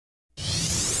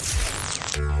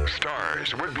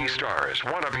Stars, would-be stars,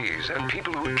 wannabes, and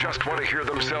people who just want to hear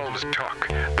themselves talk.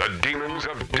 The demons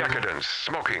of decadence,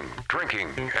 smoking, drinking,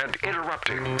 and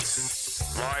interrupting. Live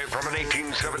from an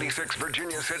 1876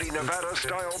 Virginia City,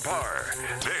 Nevada-style bar,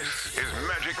 this is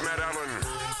Magic Matt Allen,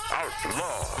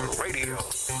 Outlaw Radio.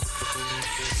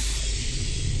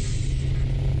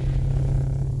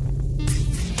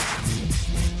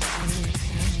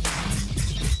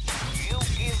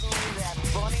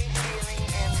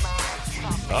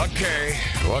 Okay,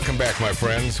 welcome back, my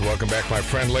friends. Welcome back, my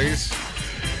friendlies.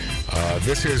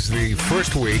 This is the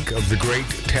first week of the great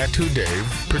Tattoo Dave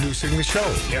producing the show.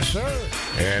 Yes, sir.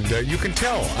 And you can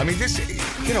tell. I mean, this,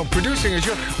 producing a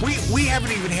show. We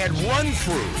haven't even had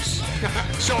run-throughs.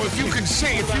 So if you can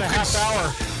say,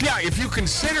 if you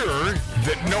consider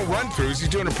that no run-throughs, he's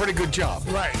doing a pretty good job.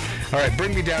 Right. All right,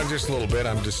 bring me down just a little bit.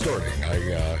 I'm distorting.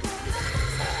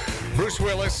 Bruce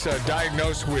Willis,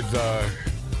 diagnosed with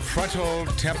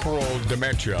frontotemporal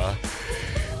dementia,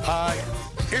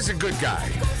 is a good guy.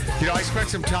 I spent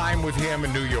some time with him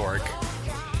in New York,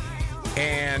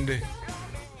 and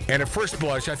at first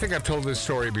blush, I think I've told this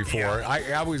story before.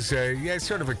 Yeah. I was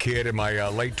sort of a kid in my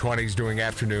late 20s doing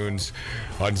afternoons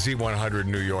on Z100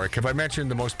 in New York. Have I mentioned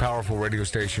the most powerful radio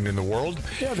station in the world?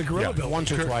 Yeah, the Gorilla Bill,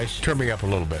 once or twice. Turn me up a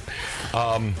little bit.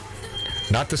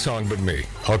 Not the song, but me.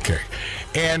 Okay.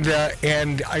 And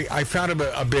I found him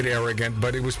a bit arrogant,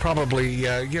 but it was probably,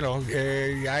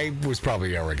 I was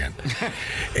probably arrogant.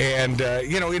 And,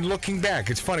 in looking back,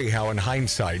 it's funny how in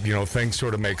hindsight, things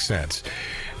sort of make sense.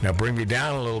 Now bring me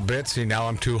down a little bit. See, now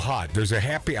I'm too hot.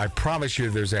 I promise you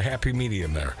there's a happy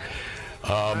medium there.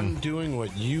 I'm doing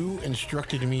what you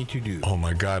instructed me to do. Oh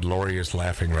my God, Lori is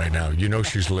laughing right now.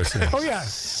 She's listening. Oh yeah,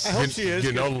 I hope she is.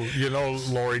 You know,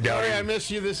 Lori down. Lori, I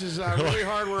miss you. This is really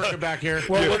hard work back here.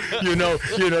 Well,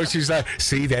 she's like,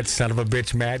 see that son of a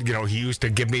bitch, Matt. He used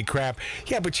to give me crap.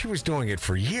 Yeah, but she was doing it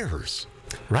for years.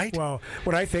 Right? Well,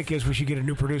 what I think is we should get a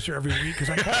new producer every week because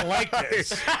I kind of like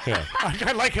this. Yeah.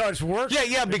 I like how it's worked.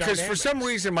 Yeah, because for some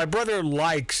reason my brother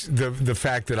likes the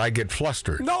fact that I get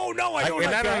flustered. No, I don't.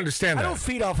 I don't understand that. I don't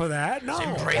feed off of that. No.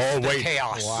 Embrace the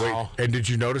chaos. Wow. Wait. And did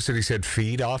you notice that he said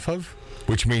feed off of?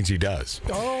 Which means he does.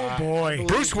 Oh boy.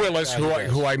 Bruce Willis,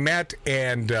 who I met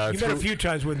and you met a few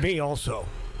times with me also.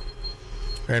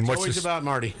 And what's always about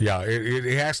Marty? Yeah,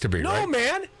 it has to be. No, right?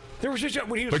 man. There was just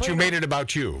when he was. But you made it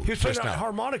about you. He was playing a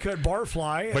harmonica at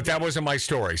Barfly. But that wasn't my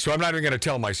story, so I'm not even going to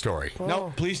tell my story. Oh.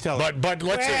 No, please tell it. But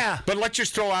let's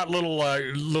just throw out little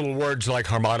words like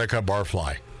harmonica,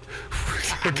 barfly.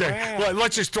 Okay, well,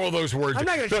 let's just throw those words. I'm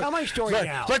not going to tell my story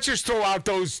now. Let's just throw out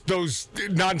those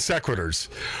non sequiturs.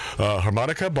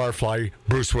 Harmonica, barfly,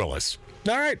 Bruce Willis.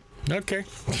 All right. Okay.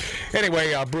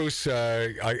 Anyway, Bruce,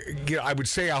 I would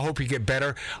say I hope you get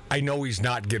better. I know he's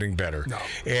not getting better. No.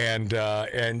 And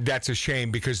that's a shame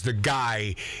because the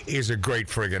guy is a great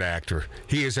friggin' actor.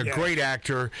 He is a great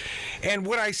actor. And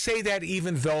would I say that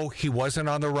even though he wasn't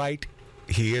on the right?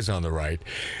 He is on the right.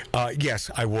 Yes,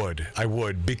 I would,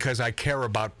 because I care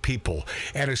about people,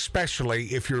 and especially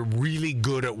if you're really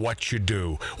good at what you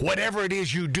do, whatever it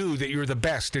is you do that you're the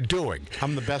best at doing.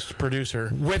 I'm the best producer.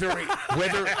 Whether.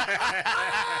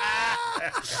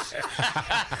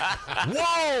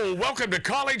 Whoa! Welcome to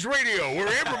college radio, where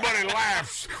everybody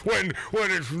laughs when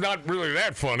it's not really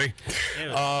that funny.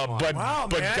 But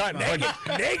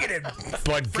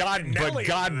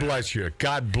God bless you.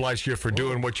 God bless you for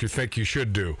doing what you think you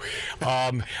should do.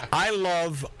 I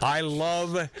love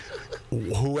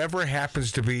whoever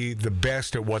happens to be the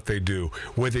best at what they do.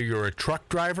 Whether you're a truck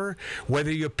driver,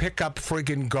 whether you pick up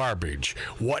friggin' garbage,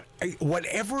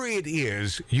 whatever it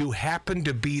is you happen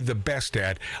to be the best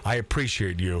at, I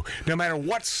appreciate you. No matter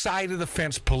what side of the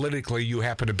fence politically you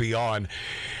happen to be on,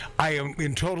 I am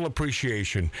in total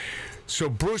appreciation. So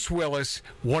Bruce Willis,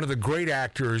 one of the great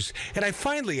actors, and I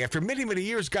finally, after many, many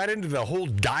years, got into the whole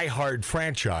Die Hard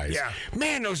franchise. Yeah.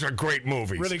 Man, those are great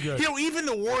movies. Really good. Even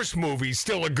the worst movie's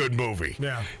still a good movie.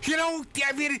 Yeah.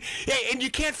 I mean, and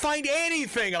you can't find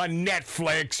anything on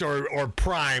Netflix or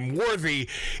Prime worthy.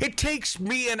 It takes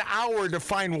me an hour to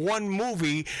find one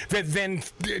movie that then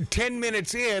 10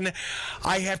 minutes in,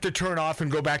 I have to turn off and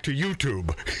go back to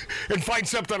YouTube and find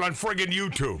something on friggin'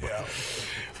 YouTube.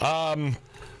 Yeah.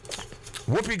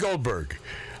 Whoopi Goldberg.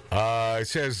 It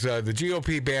says the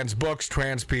GOP bans books,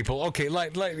 trans people. Okay,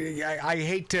 I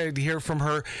hate to hear from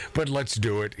her, but let's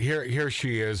do it. Here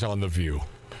she is on The View.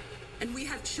 And we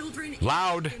have children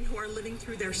Loud. who are living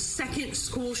through their second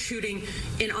school shooting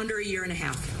in under a year and a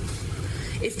half.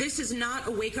 If this is not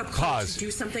a wake-up call Pause. to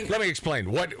do something... Let me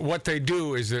explain. What they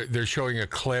do is they're showing a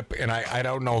clip, and I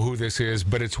don't know who this is,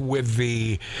 but it's with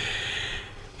the...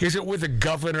 Is it with the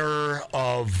governor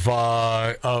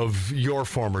of your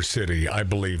former city, I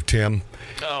believe, Tim?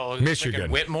 Oh, Michigan.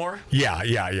 Like Whitmore?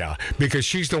 Yeah. Because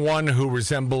she's the one who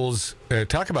resembles,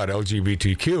 talk about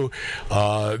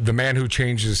LGBTQ, the man who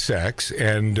changes sex,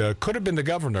 and could have been the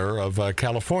governor of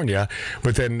California,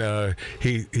 but then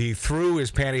he threw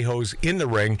his pantyhose in the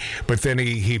ring, but then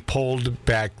he pulled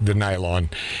back the nylon,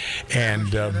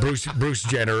 and Bruce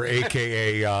Jenner,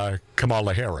 a.k.a.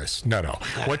 Kamala Harris. No.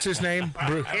 What's his name?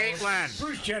 Bruce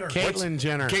Jenner. Caitlyn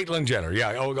Jenner. Caitlyn Jenner.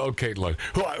 Yeah. Oh, Caitlyn,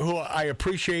 who I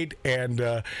appreciate and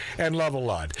love a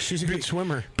lot. She's a good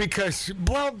swimmer. Because,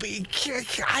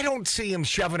 I don't see him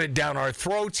shoving it down our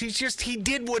throats. He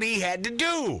did what he had to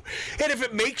do. And if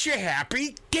it makes you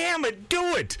happy, damn it,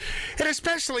 do it. And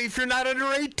especially if you're not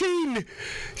under 18.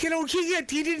 You know, he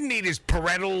didn't need his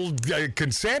parental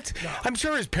consent. No. I'm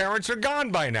sure his parents are gone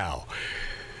by now.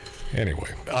 Anyway,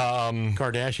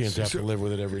 Kardashians have to live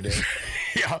with it every day.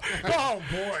 Yeah. Oh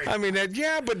boy. I mean,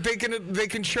 but they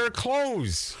can share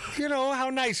clothes. You know, how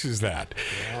nice is that?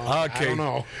 Okay. I don't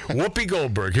know. Whoopi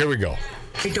Goldberg. Here we go.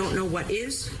 I don't know what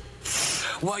is.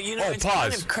 Well, it's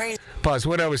kind of crazy. Pause.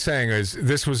 What I was saying is,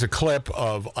 this was a clip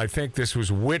of, I think this was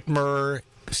Whitmer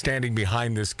standing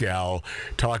behind this gal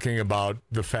talking about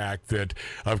the fact that,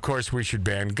 of course, we should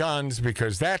ban guns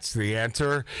because that's the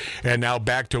answer. And now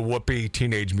back to Whoopi,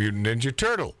 Teenage Mutant Ninja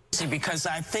Turtle. Because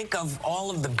I think of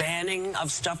all of the banning of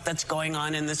stuff that's going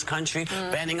on in this country,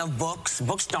 banning of books.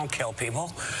 Books don't kill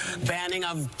people. Banning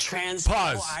of trans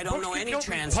people. I don't know any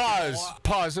trans people.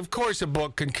 Pause. Of course a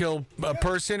book can kill a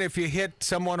person if you hit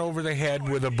someone over the head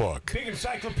with a book. Big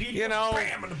encyclopedia,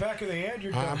 bam, in the back of the head,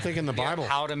 you're done. I'm thinking the Bible.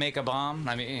 How to make a bomb.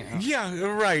 I mean, Yeah,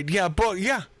 right. Yeah,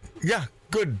 yeah.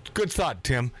 Good thought,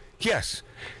 Tim. Yes,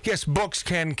 books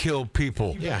can kill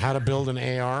people. Yeah, how to build an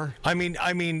AR. I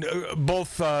mean,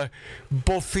 both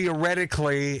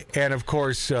theoretically and of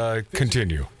course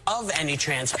continue. Of any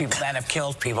trans people that have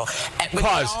killed people.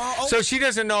 Pause. So she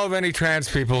doesn't know of any trans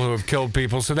people who have killed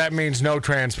people, so that means no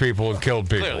trans people have killed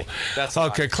people. Clearly, that's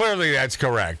okay. Clearly, that's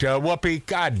correct. Whoopi,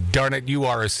 God darn it, you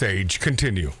are a sage.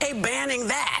 Continue. Hey, banning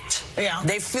that. Yeah.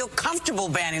 They feel comfortable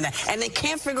banning that, and they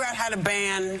can't figure out how to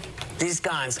ban these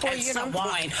guns. At some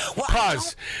point. Well,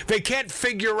 pause. They can't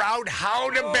figure out how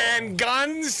to ban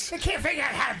guns? They can't figure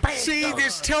out how to ban guns. See,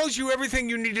 this tells you everything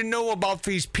you need to know about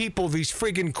these people, these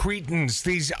friggin' cretins,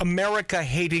 these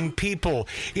America-hating people.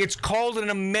 It's called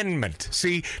an amendment.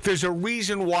 See, there's a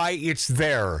reason why it's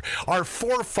there. Our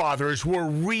forefathers were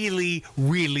really,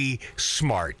 really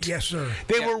smart. Yes, sir.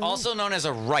 They were also known as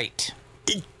a right.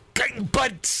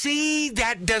 But see,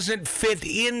 that doesn't fit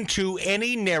into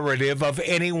any narrative of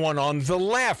anyone on the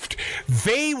left.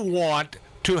 They want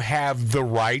to have the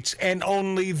rights and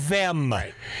only them.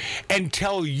 Right. And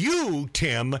tell you,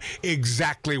 Tim,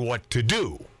 exactly what to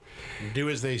do.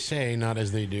 Do as they say, not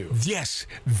as they do. Yes,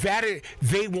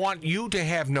 they want you to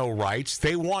have no rights.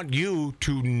 They want you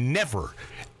to never,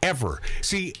 ever.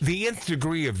 See, the nth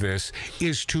degree of this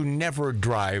is to never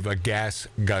drive a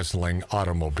gas-guzzling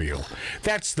automobile.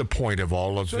 That's the point of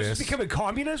all of this. So is it becoming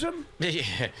communism?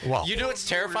 Well, you know what's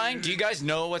terrifying? Do you guys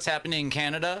know what's happening in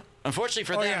Canada? Unfortunately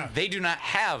for them, they do not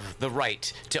have the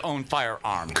right to own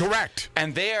firearms. Correct.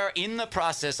 And they are in the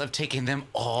process of taking them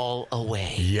all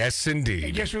away. Yes, indeed. Hey,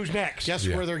 guess who's next? Guess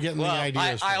where they're getting the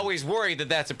ideas I always worry that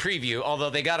that's a preview, although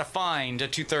they got to find a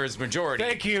 2/3 majority.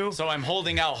 Thank you. So I'm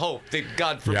holding out hope that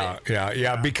God forbid.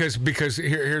 Yeah. Because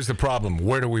here's the problem.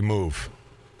 Where do we move?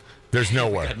 There's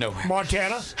nowhere. Nowhere.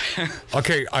 Montana?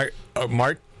 Okay,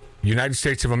 Mart. United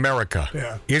States of America.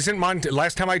 Yeah.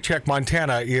 Last time I checked,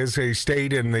 Montana is a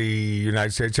state in the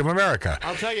United States of America.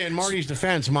 I'll tell you, in Marty's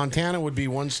defense, Montana would be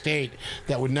one state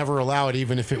that would never allow it,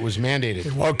 even if it was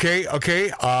mandated. Okay.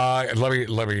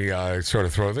 Let me sort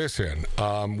of throw this in.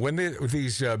 When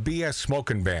these BS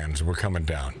smoking bans were coming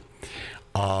down,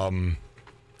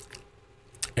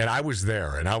 and I was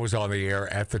there, and I was on the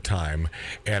air at the time,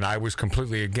 and I was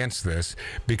completely against this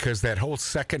because that whole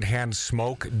secondhand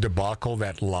smoke debacle,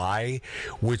 that lie,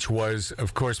 which was,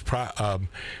 of course,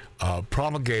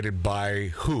 promulgated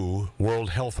by WHO,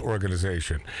 World Health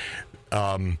Organization.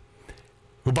 Who,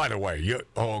 by the way,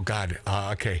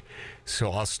 okay.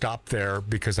 So I'll stop there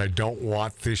because I don't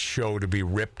want this show to be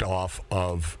ripped off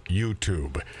of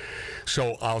YouTube.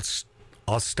 So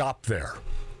I'll stop there.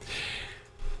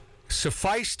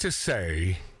 Suffice to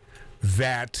say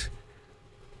that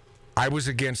I was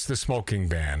against the smoking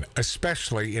ban,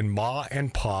 especially in ma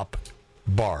and pop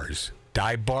bars,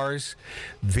 dive bars.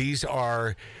 These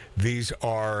are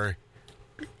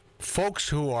folks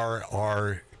who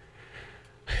are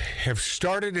have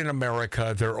started in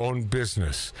America their own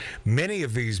business. Many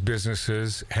of these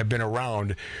businesses have been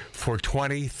around for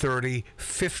 20, 30,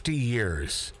 50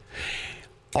 years.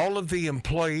 All of the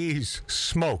employees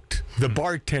smoked. The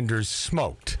bartenders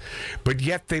smoked. But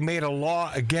yet they made a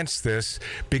law against this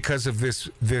because of this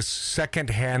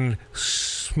secondhand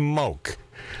smoke.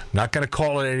 Not going to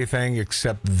call it anything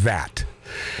except that.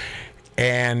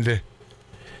 And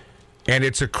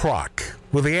it's a crock.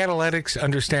 Will the analytics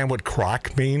understand what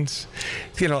crock means?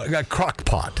 You know, a crock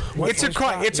pot. It's a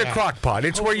crock pot.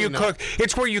 It's where you cook.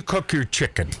 It's where you cook your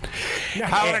chicken.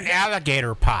 How an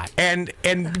alligator pot. And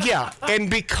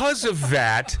because of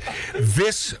that,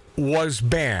 this was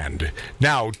banned.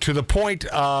 Now, to the point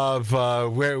of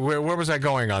where was I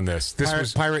going on this? This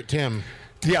was Pirate Tim.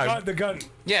 Yeah, The gun.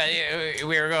 Yeah,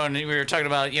 we were talking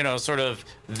about, sort of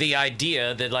the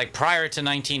idea that, like, prior to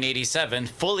 1987,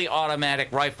 fully automatic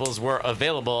rifles were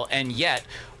available, and yet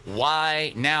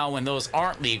why now, when those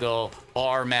aren't legal,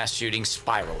 are mass shootings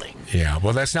spiraling? Yeah,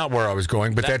 well, that's not where I was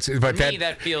going, but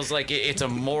that feels like it's a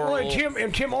moral. Well,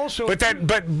 and Tim also. But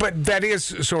that is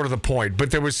sort of the point.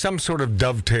 But there was some sort of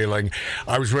dovetailing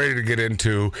I was ready to get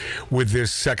into with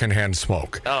this secondhand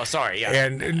smoke. Oh, sorry. Yeah.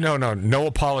 And no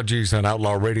apologies on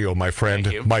Outlaw Radio, my friend,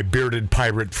 Thank you. my bearded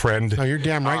pirate friend. No, you're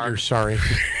damn right. You're sorry.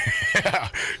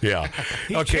 Yeah.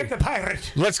 He Okay. kept the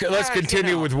pirate. Let's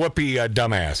continue with Whoopi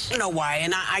Dumbass. You know why,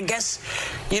 and I guess,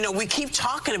 we keep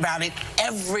talking about it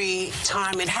every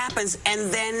time it happens,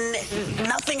 and then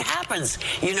nothing happens.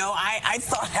 I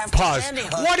thought after Pause. Sandy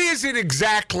Hook. What is it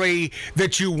exactly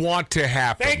that you want to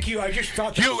happen? Thank you. I just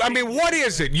thought. What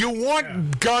is it? You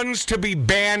want guns to be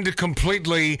banned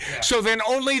completely, so then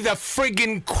only the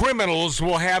friggin' criminals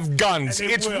will have guns. And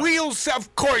they It's will. real.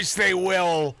 Of course they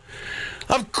will.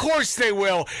 Of course they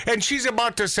will. And she's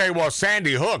about to say, well,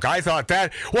 Sandy Hook, I thought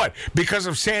that. What? Because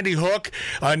of Sandy Hook,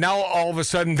 now all of a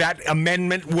sudden that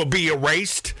amendment will be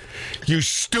erased? You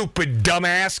stupid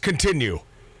dumbass. Continue.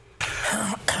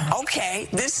 Okay,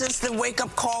 this is the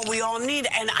wake-up call we all need,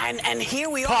 and here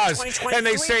we are, Pause. 2023. And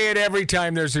they say it every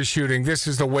time there's a shooting. This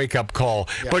is the wake-up call.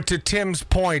 Yeah. But to Tim's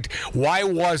point, why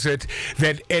was it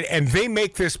that, and they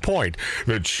make this point,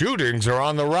 that shootings are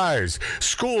on the rise.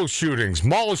 School shootings,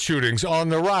 mall shootings on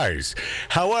the rise.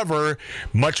 However,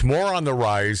 much more on the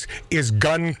rise is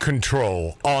gun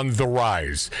control on the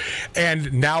rise.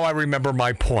 And now I remember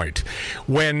my point.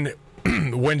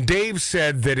 When Dave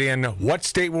said that in what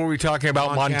state were we talking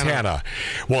about? Montana.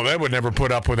 Well, they would never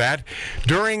put up with that.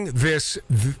 During this,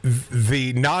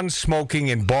 the non-smoking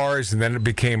in bars, and then it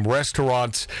became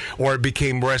restaurants, or it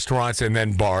became restaurants and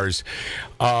then bars.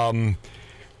 I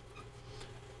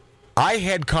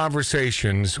had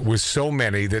conversations with so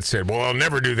many that said, well, they'll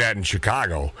never do that in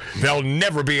Chicago. They'll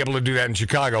never be able to do that in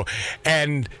Chicago.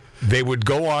 And they would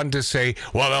go on to say,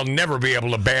 well, they'll never be able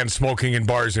to ban smoking in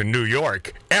bars in New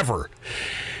York, ever.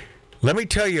 Let me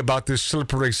tell you about this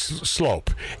slippery slope.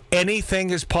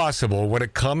 Anything is possible when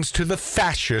it comes to the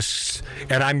fascists,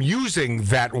 and I'm using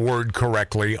that word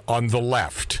correctly, on the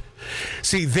left.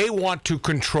 See, they want to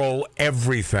control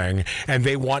everything, and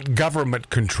they want government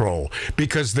control,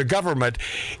 because the government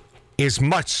is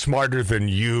much smarter than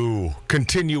you.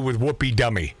 Continue with Whoopi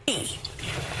Dummy.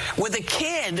 With a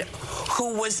kid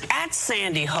who was at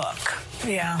Sandy Hook,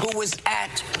 who was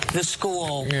at the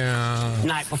school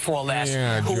night before last,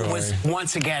 who was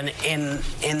once again in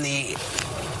the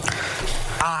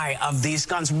eye of these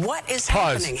guns. What is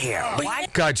happening here? Why?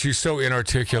 God, she's so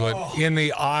inarticulate. In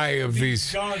the eye of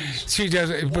these guns. She does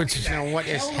it, but What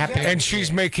is happening? and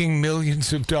she's making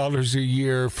millions of dollars a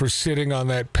year for sitting on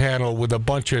that panel with a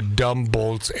bunch of dumb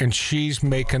bolts, and she's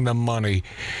making the money.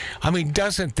 I mean,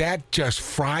 doesn't that just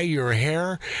fry your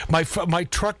hair? My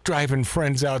truck driving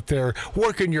friends out there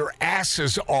working your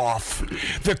asses off.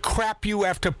 The crap you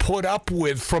have to put up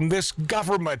with from this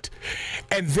government,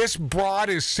 and this broad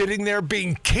is sitting there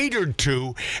being catered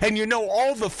to, and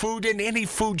all the food and any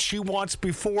food she wants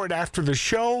before and after the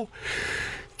show.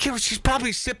 She's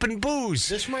probably sipping booze.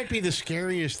 This might be the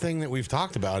scariest thing that we've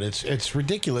talked about. It's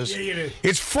ridiculous.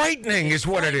 It's frightening, is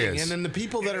what it is. And then the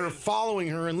people that are following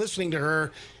her and listening to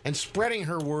her and spreading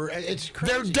her word, it's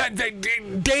crazy.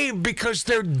 Dave, because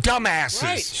they're dumbasses.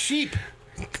 Right, sheep.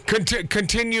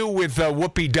 Continue with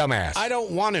Whoopi Dumbass. I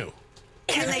don't want to.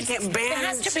 Can they get banned? There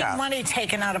has to be money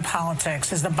taken out of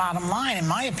politics, is the bottom line, in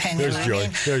my opinion. There's Joy.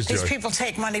 There's these Joy. people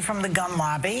take money from the gun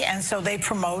lobby, and so they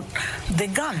promote the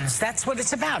guns. That's what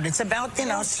it's about. It's about,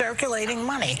 circulating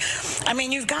money. I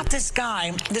mean, you've got this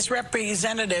guy, this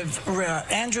representative,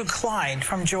 Andrew Clyde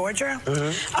from Georgia,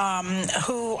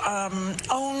 who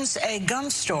owns a gun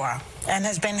store and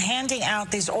has been handing out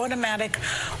these automatic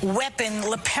weapon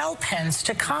lapel pins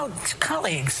to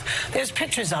colleagues. There's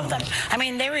pictures of them. I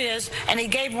mean, there he is, and he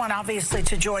gave one obviously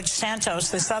to George Santos,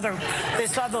 this other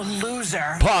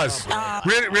loser. Pause.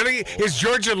 Really? Is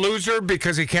George a loser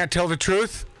because he can't tell the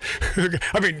truth?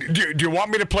 I mean, do you want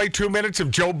me to play 2 minutes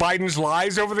of Joe Biden's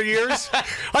lies over the years?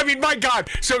 I mean, my God.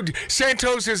 So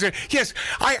Santos is yes,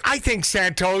 I think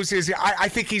Santos is, I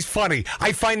think he's funny.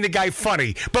 I find the guy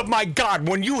funny. But my God,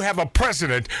 when you have a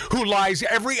president who lies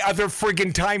every other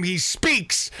friggin' time he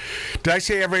speaks, did I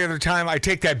say every other time? I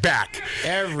take that back.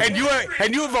 And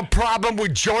you have a problem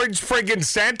with George friggin'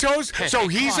 Santos? So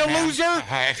he's a loser?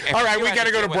 All right, we got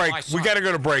to go to break. We got to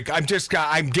go to break. I'm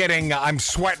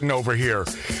sweating over here.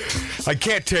 I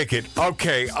can't take it.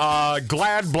 Okay,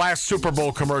 Glad Blast Super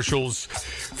Bowl commercials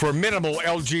for minimal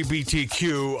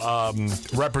LGBTQ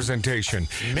representation.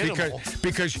 Minimal.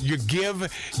 Because you give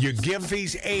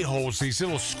these a-holes, these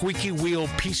little squeaky wheel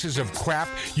pieces of crap,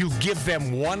 you give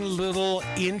them 1 little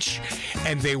inch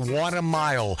and they want a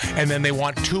mile, and then they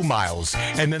want 2 miles,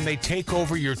 and then they take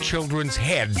over your children's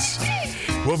heads.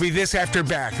 We'll be this after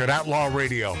back on Outlaw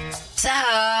Radio.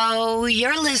 So,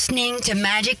 you're listening to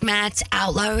Magic Matt's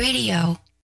Outlaw Radio.